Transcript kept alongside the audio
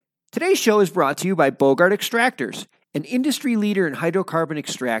Today's show is brought to you by Bogart Extractors, an industry leader in hydrocarbon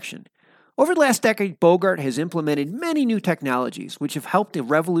extraction. Over the last decade, Bogart has implemented many new technologies which have helped to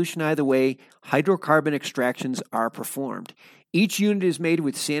revolutionize the way hydrocarbon extractions are performed. Each unit is made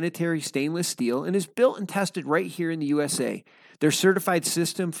with sanitary stainless steel and is built and tested right here in the USA. Their certified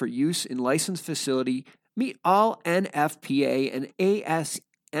system for use in licensed facility meet all NFPA and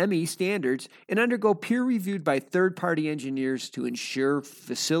ASME standards and undergo peer reviewed by third-party engineers to ensure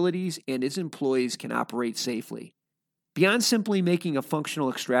facilities and its employees can operate safely. Beyond simply making a functional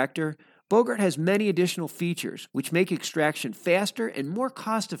extractor, Bogart has many additional features which make extraction faster and more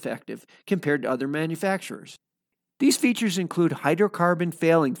cost-effective compared to other manufacturers. These features include hydrocarbon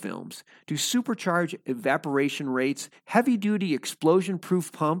failing films to supercharge evaporation rates, heavy-duty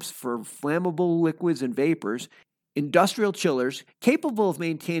explosion-proof pumps for flammable liquids and vapors, industrial chillers capable of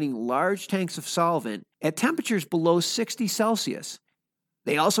maintaining large tanks of solvent at temperatures below 60 Celsius.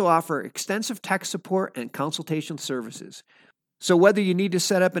 They also offer extensive tech support and consultation services. So whether you need to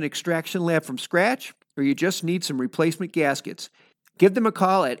set up an extraction lab from scratch or you just need some replacement gaskets, give them a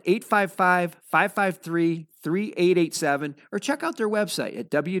call at 855-553-3887 or check out their website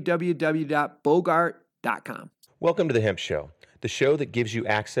at www.bogart.com. Welcome to The Hemp Show, the show that gives you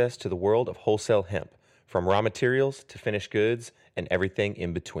access to the world of wholesale hemp, from raw materials to finished goods and everything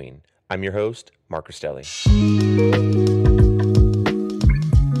in between. I'm your host, Mark Rastelli.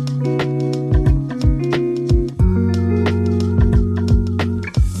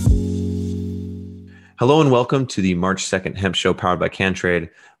 Hello and welcome to the March 2nd Hemp Show powered by CanTrade.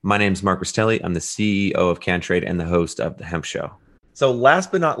 My name is Mark Rastelli. I'm the CEO of CanTrade and the host of The Hemp Show. So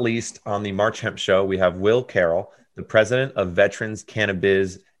last but not least on the March Hemp Show, we have Will Carroll, the president of Veterans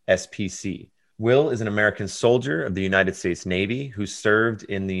Cannabis SPC. Will is an American soldier of the United States Navy who served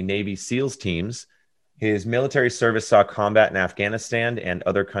in the Navy SEALs teams. His military service saw combat in Afghanistan and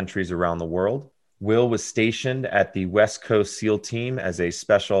other countries around the world. Will was stationed at the West Coast SEAL team as a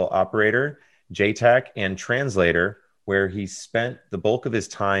special operator, JTAC, and translator, where he spent the bulk of his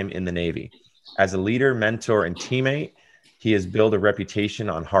time in the Navy. As a leader, mentor, and teammate, he has built a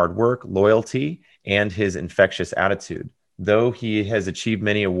reputation on hard work, loyalty, and his infectious attitude. Though he has achieved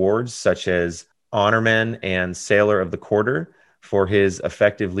many awards, such as Honorman and Sailor of the Quarter, for his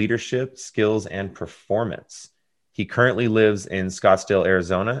effective leadership, skills, and performance. He currently lives in Scottsdale,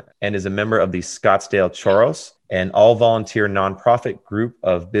 Arizona, and is a member of the Scottsdale Choros, an all-volunteer nonprofit group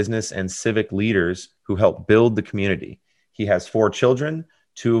of business and civic leaders who help build the community. He has 4 children,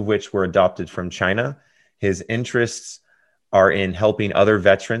 2 of which were adopted from China. His interests are in helping other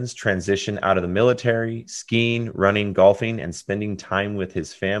veterans transition out of the military, skiing, running, golfing, and spending time with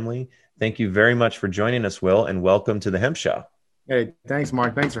his family. Thank you very much for joining us, Will, and welcome to The Hemp Show. Hey, thanks,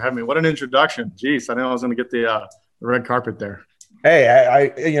 Mark. Thanks for having me. What an introduction. Jeez, I didn't know I was going to get the red carpet there. Hey,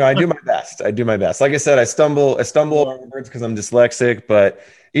 I do my best. I do my best. Like I said, I stumble over words because I'm dyslexic. But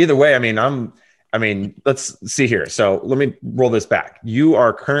either way, let's see here. So let me roll this back. You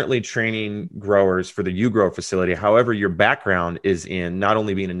are currently training growers for the UGrow facility. However, your background is in not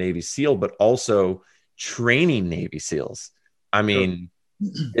only being a Navy SEAL, but also training Navy SEALs. I mean,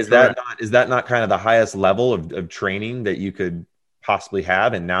 is that not kind of the highest level of training that you could possibly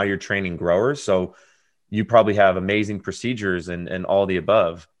have? And now you're training growers. So you probably have amazing procedures and all the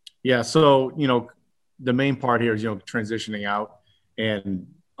above. Yeah. So, the main part here is, transitioning out and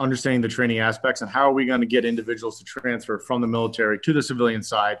understanding the training aspects and how are we going to get individuals to transfer from the military to the civilian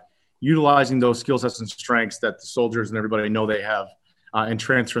side, utilizing those skill sets and strengths that the soldiers and everybody know they have, and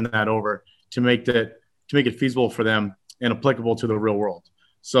transferring that over to make it feasible for them and applicable to the real world.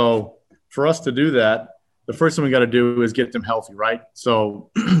 So for us to do that, the first thing we got to do is get them healthy, right? So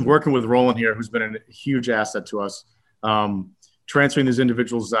working with Roland here, who's been a huge asset to us, transferring these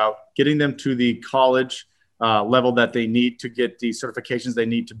individuals out, getting them to the college level that they need to get the certifications they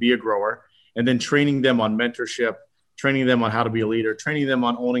need to be a grower, and then training them on mentorship, training them on how to be a leader, training them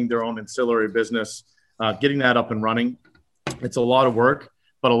on owning their own ancillary business, getting that up and running. It's a lot of work,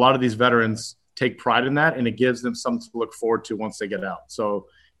 but a lot of these veterans take pride in that, and it gives them something to look forward to once they get out. So,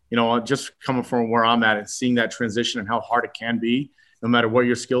 just coming from where I'm at and seeing that transition and how hard it can be, no matter what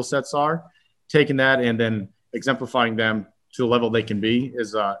your skill sets are, taking that and then exemplifying them to the level they can be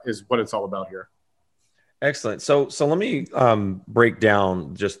is what it's all about here. Excellent. So let me break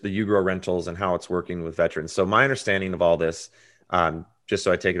down just the UGrow rentals and how it's working with veterans. So my understanding of all this, just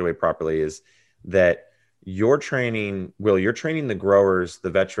so I take it away properly, is that you're training the growers,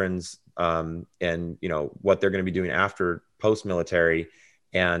 the veterans, and what they're going to be doing after post-military,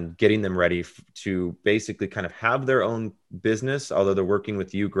 and getting them ready to basically kind of have their own business, although they're working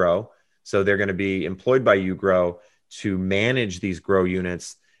with UGrow. So they're going to be employed by UGrow to manage these grow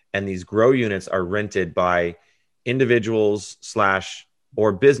units and these grow units are rented by individuals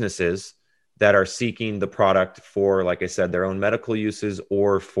or businesses that are seeking the product for, like I said, their own medical uses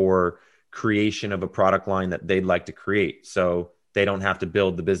or for creation of a product line that they'd like to create. So they don't have to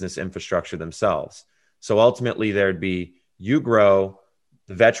build the business infrastructure themselves. So ultimately there'd be UGrow,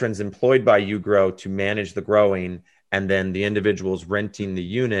 the veterans employed by UGrow to manage the growing, and then the individuals renting the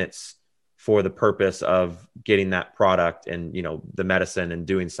units for the purpose of getting that product and, you know, the medicine and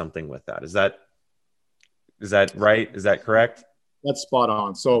doing something with that. Is that right? Is that correct? That's spot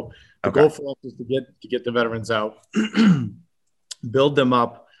on. So the goal for us is to get the veterans out, build them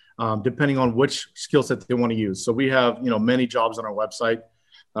up, depending on which skill set they want to use. So we have, you know, many jobs on our website.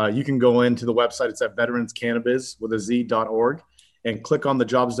 You can go into the website. It's at veteranscannabis.org and click on the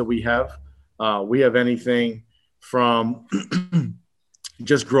jobs that we have. We have anything from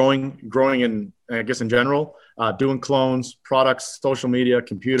just growing in, I guess, in general, doing clones, products, social media,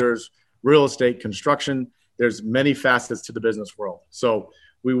 computers, real estate, construction. There's many facets to the business world. So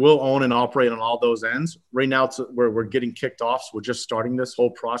we will own and operate on all those ends. Right now, we're getting kicked off. So we're just starting this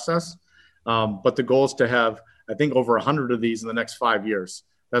whole process. But the goal is to have, I think, over 100 of these in the next 5 years.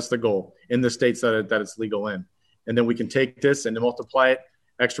 That's the goal in the states that it's legal in. And then we can take this and multiply it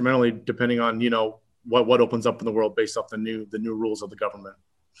extramentally, depending on, you know, what opens up in the world based off the new rules of the government.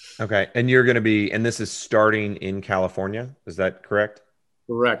 Okay. And you're going to be, and this is starting in California. Is that correct?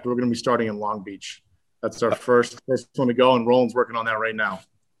 Correct. We're going to be starting in Long Beach. That's our first one to go. And Roland's working on that right now.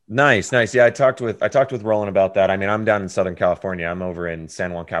 Nice. Yeah. I talked with Roland about that. I mean, I'm down in Southern California. I'm over in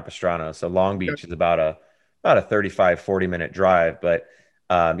San Juan Capistrano. So Long Beach is about a 35-40 minute drive. But,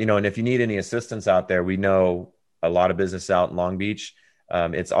 you know, and if you need any assistance out there, we know a lot of business out in Long Beach.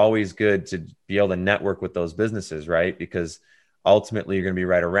 It's always good to be able to network with those businesses, right? Because ultimately you're going to be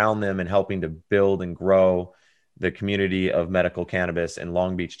right around them and helping to build and grow the community of medical cannabis in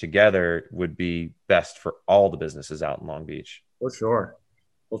Long Beach together would be best for all the businesses out in Long Beach. For sure.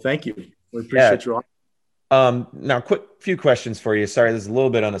 Well, thank you. We appreciate you. Now, few questions for you. Sorry, this is a little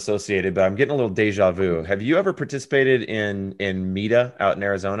bit unassociated, but I'm getting a little deja vu. Have you ever participated in META out in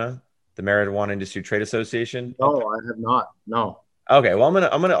Arizona, the Marijuana Industry Trade Association? No, I have not. No. Okay. Well,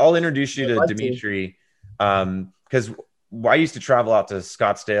 I'll introduce you to Dimitri. Because I used to travel out to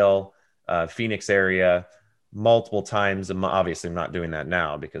Scottsdale, Phoenix area multiple times. Obviously I'm not doing that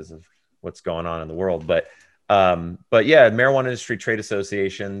now because of what's going on in the world, but yeah, Marijuana Industry Trade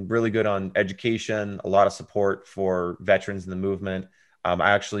Association, really good on education, a lot of support for veterans in the movement.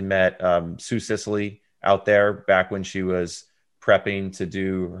 I actually met Sue Sicily out there back when she was prepping to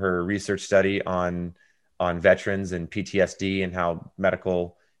do her research study on veterans and PTSD and how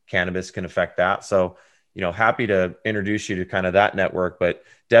medical cannabis can affect that. So, you know, happy to introduce you to kind of that network, but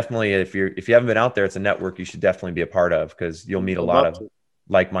definitely if you haven't been out there, it's a network you should definitely be a part of because you'll meet a lot of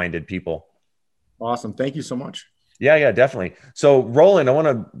like-minded people. Awesome. Thank you so much. Yeah, definitely. So Roland, I want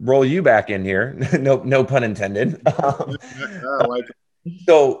to roll you back in here. No pun intended. I like it.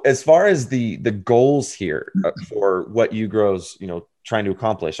 So as far as the goals here for what UGrow's, you know, trying to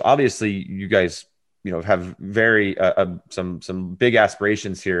accomplish, obviously you guys, you know, have very some big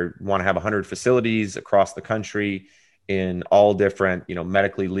aspirations here. Want to have 100 facilities across the country in all different, you know,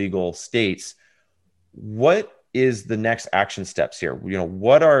 medically legal states. What is the next action steps here? You know,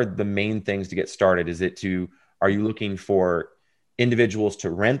 what are the main things to get started? Are you looking for individuals to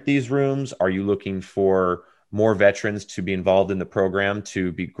rent these rooms? Are you looking for more veterans to be involved in the program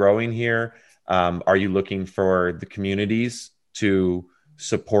to be growing here? Are you looking for the communities to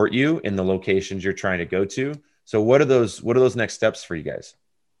support you in the locations you're trying to go to? So what are those next steps for you guys?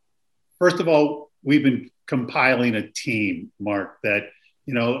 First of all, we've been compiling a team, Mark, that,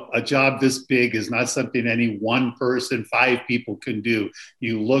 you know, a job this big is not something any one person, 5 people can do.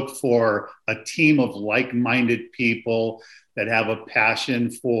 You look for a team of like-minded people that have a passion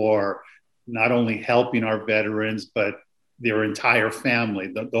for not only helping our veterans, but their entire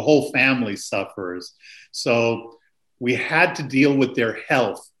family. The whole family suffers. So we had to deal with their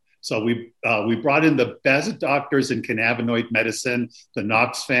health. So we brought in the best doctors in cannabinoid medicine, the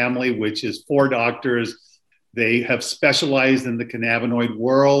Knox family, which is 4 doctors. They have specialized in the cannabinoid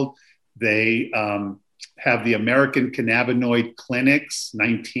world. They have the American Cannabinoid Clinics,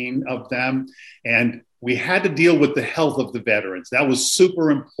 19 of them. And we had to deal with the health of the veterans. That was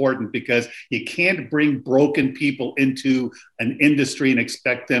super important because you can't bring broken people into an industry and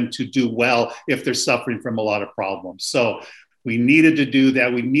expect them to do well if they're suffering from a lot of problems. So we needed to do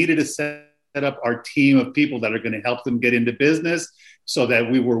that. We needed to set up our team of people that are going to help them get into business so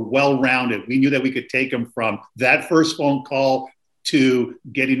that we were well-rounded. We knew that we could take them from that first phone call to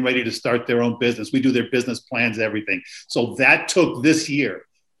getting ready to start their own business. We do their business plans, everything. So that took this year.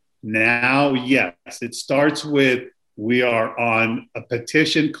 Now, yes, it starts with we are on a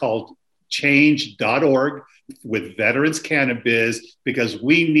petition called change.org with Veterans Cannabis because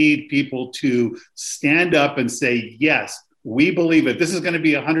we need people to stand up and say, yes, we believe it. This is going to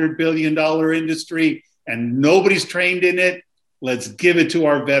be a $100 billion industry and nobody's trained in it. Let's give it to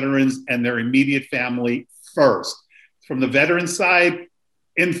our veterans and their immediate family first. From the veteran side,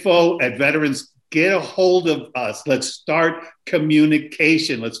 info at veterans, get a hold of us. Let's start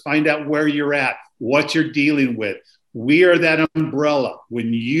communication. Let's find out where you're at, what you're dealing with. We are that umbrella.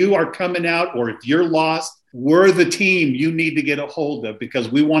 When you are coming out or if you're lost, we're the team you need to get a hold of because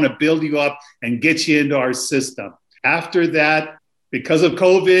we want to build you up and get you into our system. After that, because of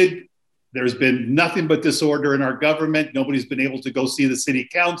COVID, there's been nothing but disorder in our government. Nobody's been able to go see the city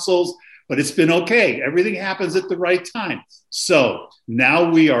councils, but it's been okay. Everything happens at the right time. So now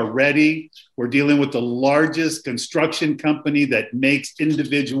we are ready. We're dealing with the largest construction company that makes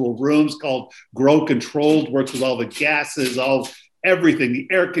individual rooms called Grow Controlled, works with all the gases, everything, the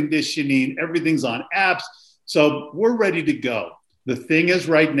air conditioning, everything's on apps. So we're ready to go. The thing is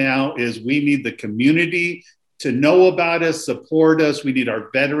right now is we need the community to know about us, support us. We need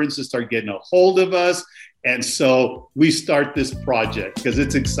our veterans to start getting a hold of us. And so we start this project because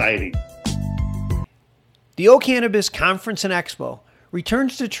it's exciting. The O Cannabis Conference and Expo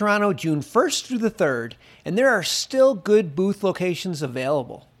returns to Toronto June 1st through the 3rd, and there are still good booth locations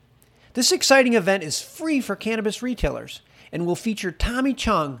available. This exciting event is free for cannabis retailers and will feature Tommy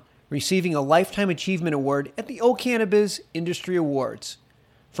Chung receiving a Lifetime Achievement Award at the O Cannabis Industry Awards.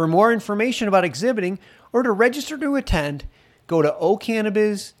 For more information about exhibiting or to register to attend, go to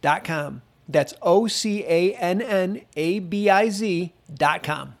ocannabis.com. That's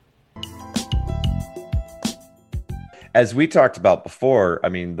OCANNABIZ.com. As we talked about before, I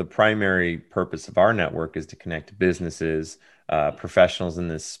mean, the primary purpose of our network is to connect businesses, professionals in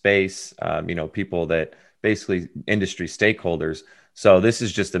this space, people that basically industry stakeholders. So this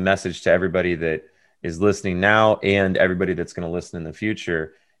is just a message to everybody that is listening now and everybody that's going to listen in the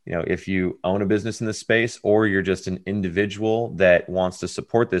future. If you own a business in this space or you're just an individual that wants to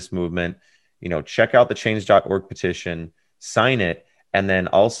support this movement, check out the change.org petition, sign it. And then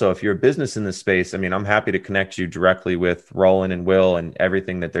also, if you're a business in this space, I mean, I'm happy to connect you directly with Roland and Will and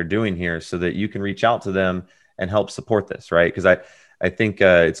everything that they're doing here so that you can reach out to them and help support this, right? Because I think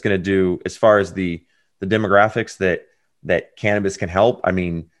it's going to do, as far as the demographics that cannabis can help, I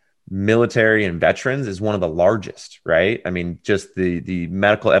mean, military and veterans is one of the largest, right? I mean, just the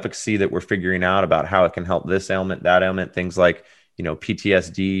medical efficacy that we're figuring out about how it can help this ailment, that ailment, things like,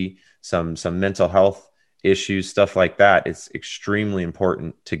 PTSD, some mental health issues, stuff like that. It's extremely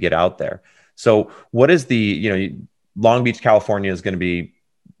important to get out there. So what is Long Beach, California is going to be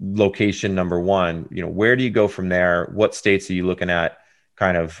location number one. Where do you go from there? What states are you looking at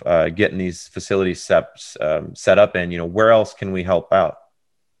kind of getting these facilities set up in? Where else can we help out?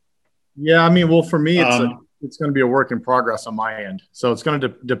 Yeah, I mean, well, for me, it's going to be a work in progress on my end. So it's going to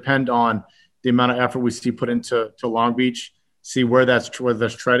depend on the amount of effort we see put into Long Beach, see where that's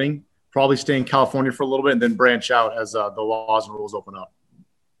treading, probably stay in California for a little bit and then branch out as the laws and rules open up.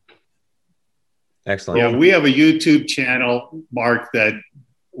 Excellent. Yeah, we have a YouTube channel, Mark, that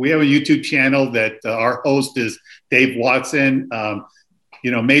our host is Dave Watson.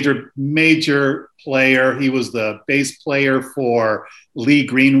 Major player. He was the bass player for Lee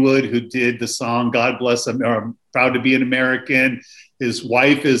Greenwood, who did the song "God Bless America," "Proud to Be an American." His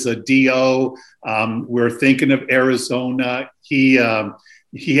wife is a DO. We're thinking of Arizona. He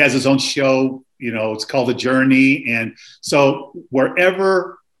has his own show. It's called The Journey, and so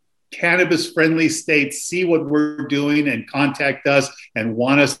wherever cannabis-friendly states see what we're doing and contact us and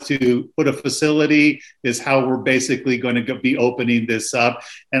want us to put a facility is how we're basically going to be opening this up.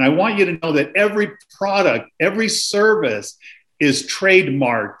 And I want you to know that every product, every service is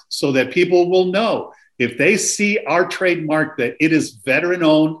trademarked so that people will know. If they see our trademark, that it is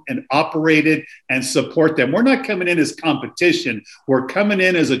veteran-owned and operated, and support them. We're not coming in as competition. We're coming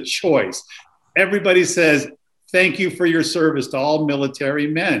in as a choice. Everybody says, thank you for your service to all military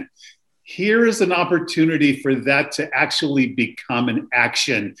men. Here is an opportunity for that to actually become an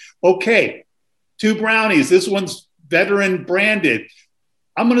action. Okay, 2 brownies. This one's veteran branded.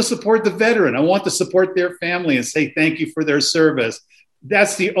 I'm going to support the veteran. I want to support their family and say thank you for their service.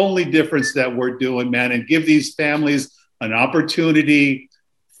 That's the only difference that we're doing, man, and give these families an opportunity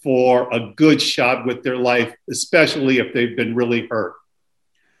for a good shot with their life, especially if they've been really hurt.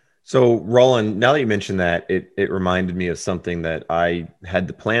 So, Roland, now that you mentioned that, it reminded me of something that I had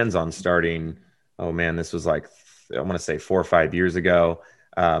the plans on starting. Oh, man, this was like, I want to say 4 or 5 years ago,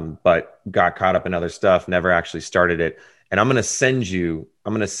 but got caught up in other stuff, never actually started it. And I'm going to send you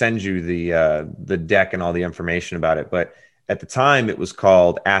the deck and all the information about it. But at the time, it was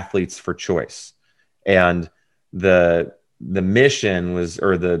called Athletes for Choice, and the mission was,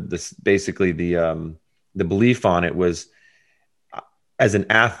 or basically the belief on it was, as an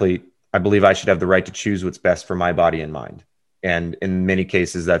athlete, I believe I should have the right to choose what's best for my body and mind. And in many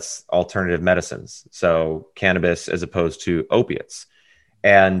cases, that's alternative medicines, so cannabis as opposed to opiates.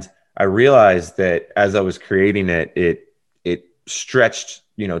 And I realized that as I was creating it, it stretched,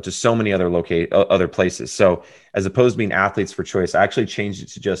 to so many other places. So as opposed to being Athletes for Choice, I actually changed it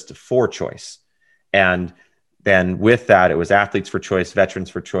to just for choice. And then with that, it was Athletes for Choice, Veterans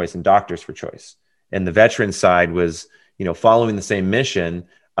for Choice, and Doctors for Choice. And the veteran side was, following the same mission,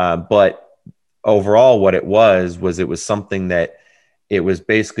 but overall, what it was something that it was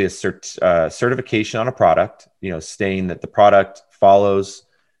basically a certification on a product, stating that the product follows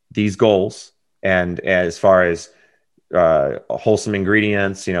these goals. And as far as wholesome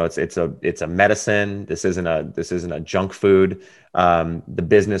ingredients, it's a medicine. This isn't a junk food. The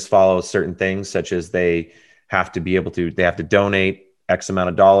business follows certain things, such as they have to donate X amount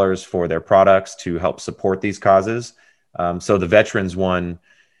of dollars for their products to help support these causes. So the veterans one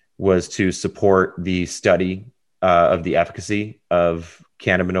was to support the study of the efficacy of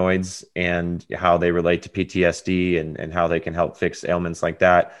cannabinoids and how they relate to PTSD and how they can help fix ailments like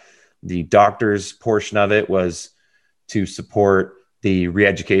that. The doctors portion of it was to support the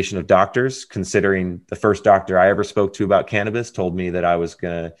re-education of doctors, considering the first doctor I ever spoke to about cannabis told me that I was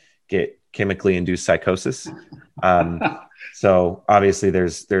going to get chemically induced psychosis. So obviously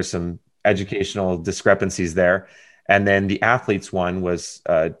there's some educational discrepancies there. And then the athletes one was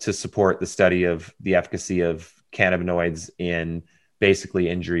to support the study of the efficacy of cannabinoids in basically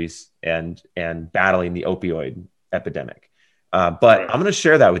injuries and battling the opioid epidemic. But I'm going to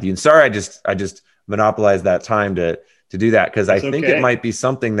share that with you. And sorry, I just monopolized that time to do that, because I think it might be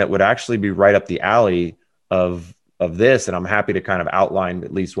something that would actually be right up the alley of this. And I'm happy to kind of outline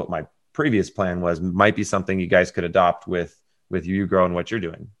at least what my previous plan was. Might be something you guys could adopt with UGrow and what you're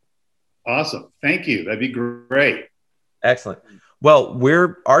doing. Awesome. Thank you. That'd be great. Excellent. Well,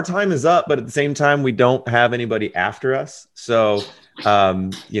 our time is up, but at the same time, we don't have anybody after us. So,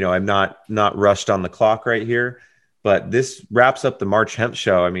 I'm not rushed on the clock right here, but this wraps up the March Hemp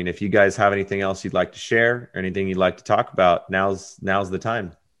Show. I mean, if you guys have anything else you'd like to share or anything you'd like to talk about, now's the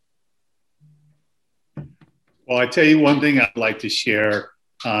time. Well, I tell you one thing I'd like to share.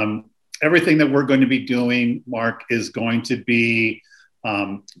 Everything that we're going to be doing, Mark, is going to be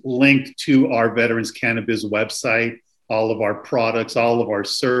linked to our Veterans Cannabis website. All of our products, all of our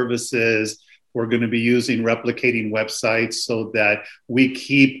services. We're going to be using replicating websites so that we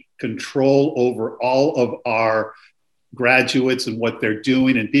keep control over all of our graduates and what they're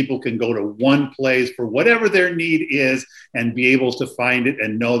doing, and people can go to one place for whatever their need is and be able to find it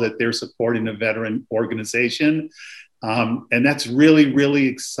and know that they're supporting a veteran organization. And that's really, really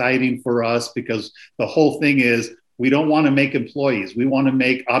exciting for us, because the whole thing is we don't want to make employees. We want to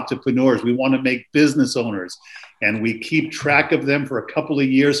make entrepreneurs. We want to make business owners. And we keep track of them for a couple of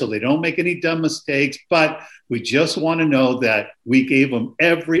years so they don't make any dumb mistakes. But we just want to know that we gave them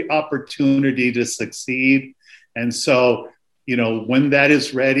every opportunity to succeed. And so, when that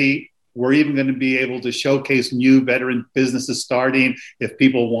is ready, we're even going to be able to showcase new veteran businesses starting if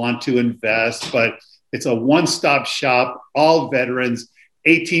people want to invest. But it's a one-stop shop, all veterans,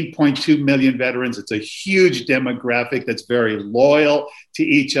 18.2 million veterans. It's a huge demographic that's very loyal to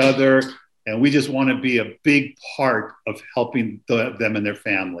each other. And we just want to be a big part of helping them and their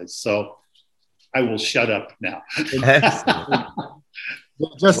families. So I will shut up now.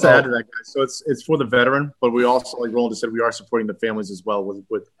 Just to add to that, guys. So it's for the veteran, but we also, like Roland just said, we are supporting the families as well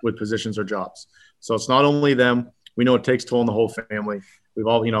with positions or jobs. So it's not only them. We know it takes toll on the whole family. We've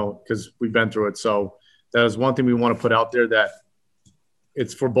all, because we've been through it. So that is one thing we want to put out there, that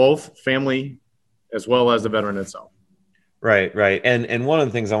it's for both family as well as the veteran itself. Right. And one of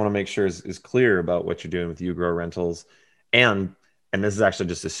the things I want to make sure is clear about what you're doing with UGrow Rentals, and this is actually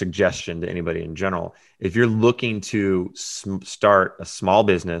just a suggestion to anybody in general. If you're looking to start a small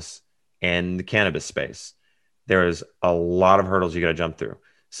business in the cannabis space, there is a lot of hurdles you got to jump through.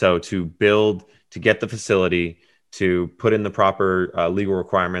 So to get the facility, to put in the proper legal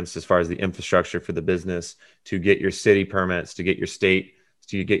requirements as far as the infrastructure for the business, to get your city permits, to get your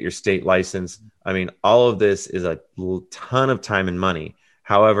state license. I mean, all of this is a ton of time and money.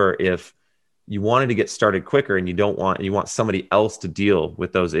 However, if you wanted to get started quicker and you want somebody else to deal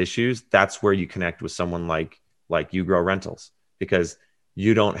with those issues, that's where you connect with someone like UGrow Rentals, because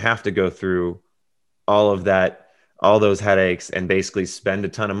you don't have to go through all of that, all those headaches and basically spend a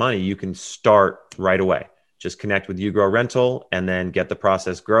ton of money. You can start right away. just connect with You Grow Rental and then get the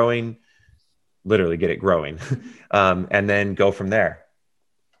process growing, literally get it growing, and then go from there.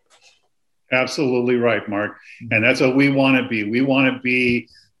 Absolutely right, Mark. And that's what we want to be. We want to be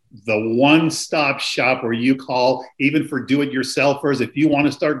the one-stop shop where you call, even for do-it-yourselfers. If you want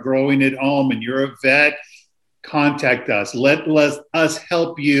to start growing at home and you're a vet, contact us. Let us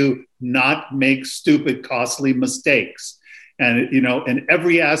help you not make stupid, costly mistakes. And, in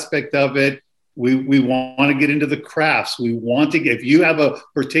every aspect of it, we want to get into the crafts. We want to get, if you have a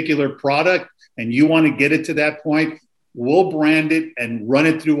particular product and you want to get it to that point, we'll brand it and run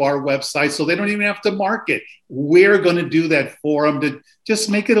it through our website so they don't even have to market. We're going to do that for them to just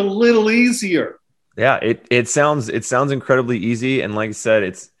make it a little easier. Yeah, it sounds incredibly easy. And like I said,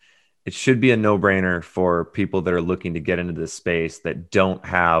 it should be a no-brainer for people that are looking to get into this space that don't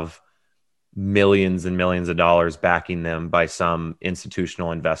have millions and millions of dollars backing them by some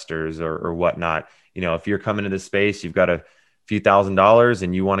institutional investors or whatnot. If you're coming to this space, you've got a few $1,000s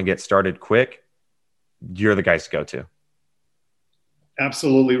and you want to get started quick, you're the guys to go to.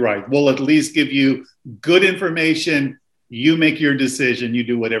 Absolutely right. We'll at least give you good information. You make your decision. You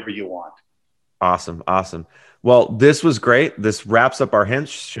do whatever you want. Awesome. Well, this was great. This wraps up our Hemp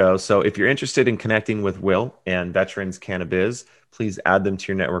Show. So if you're interested in connecting with Will and Veterans Cannabiz, please add them to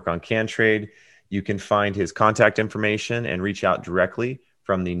your network on CanTrade. You can find his contact information and reach out directly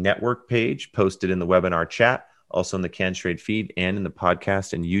from the network page posted in the webinar chat, also in the CanTrade feed and in the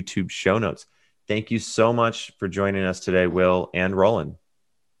podcast and YouTube show notes. Thank you so much for joining us today, Will and Roland.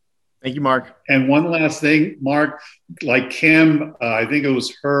 Thank you, Mark. And one last thing, Mark, like Kim, I think it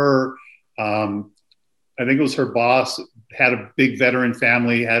was her boss, had a big veteran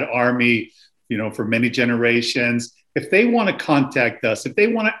family, had Army, for many generations. If they want to contact us, if they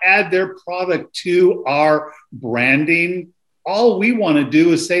want to add their product to our branding, all we want to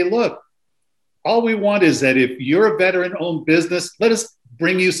do is say, look, all we want is that if you're a veteran-owned business, let us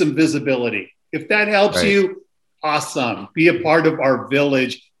bring you some visibility. If that helps you, awesome. Be a part of our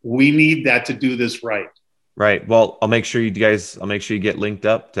village. We need that to do this right. Right. Well, I'll make sure you get linked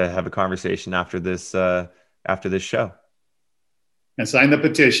up to have a conversation after this show. And sign the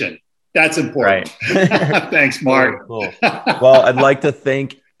petition. That's important. Right. Thanks, Mark. Cool. Well, I'd like to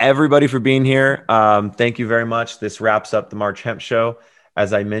thank everybody for being here. Thank you very much. This wraps up the March Hemp Show.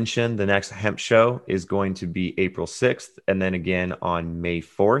 As I mentioned, the next Hemp Show is going to be April 6th and then again on May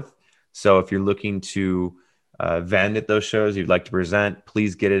 4th. So if you're looking to vend at those shows, you'd like to present,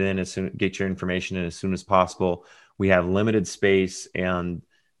 please get it in get your information in as soon as possible. We have limited space and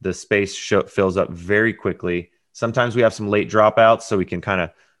the space fills up very quickly. Sometimes we have some late dropouts, so we can kind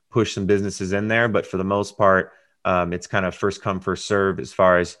of push some businesses in there. But for the most part, it's kind of first come, first serve as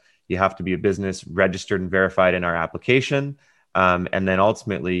far as you have to be a business registered and verified in our application. And then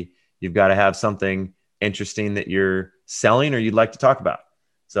ultimately, you've got to have something interesting that you're selling or you'd like to talk about.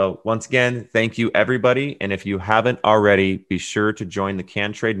 So once again, thank you, everybody. And if you haven't already, be sure to join the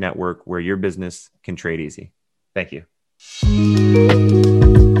CanTrade network where your business can trade easy. Thank you.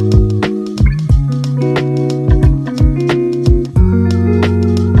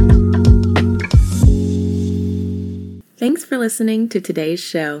 Thanks for listening to today's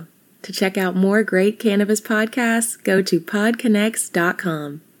show. To check out more great cannabis podcasts, go to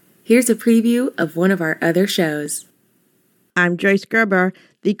podconnects.com. Here's a preview of one of our other shows. I'm Joyce Gerber,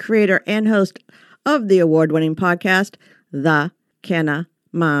 the creator and host of the award-winning podcast, The Canna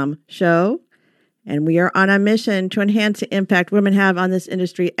Mom Show. And we are on a mission to enhance the impact women have on this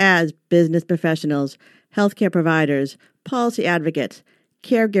industry as business professionals, healthcare providers, policy advocates,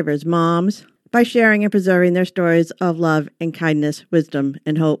 caregivers, moms, by sharing and preserving their stories of love and kindness, wisdom,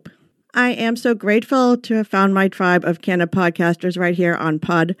 and hope. I am so grateful to have found my tribe of Canna podcasters right here on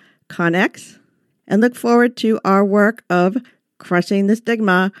PodConX, and look forward to our work of crushing the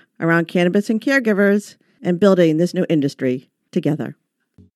stigma around cannabis and caregivers and building this new industry together.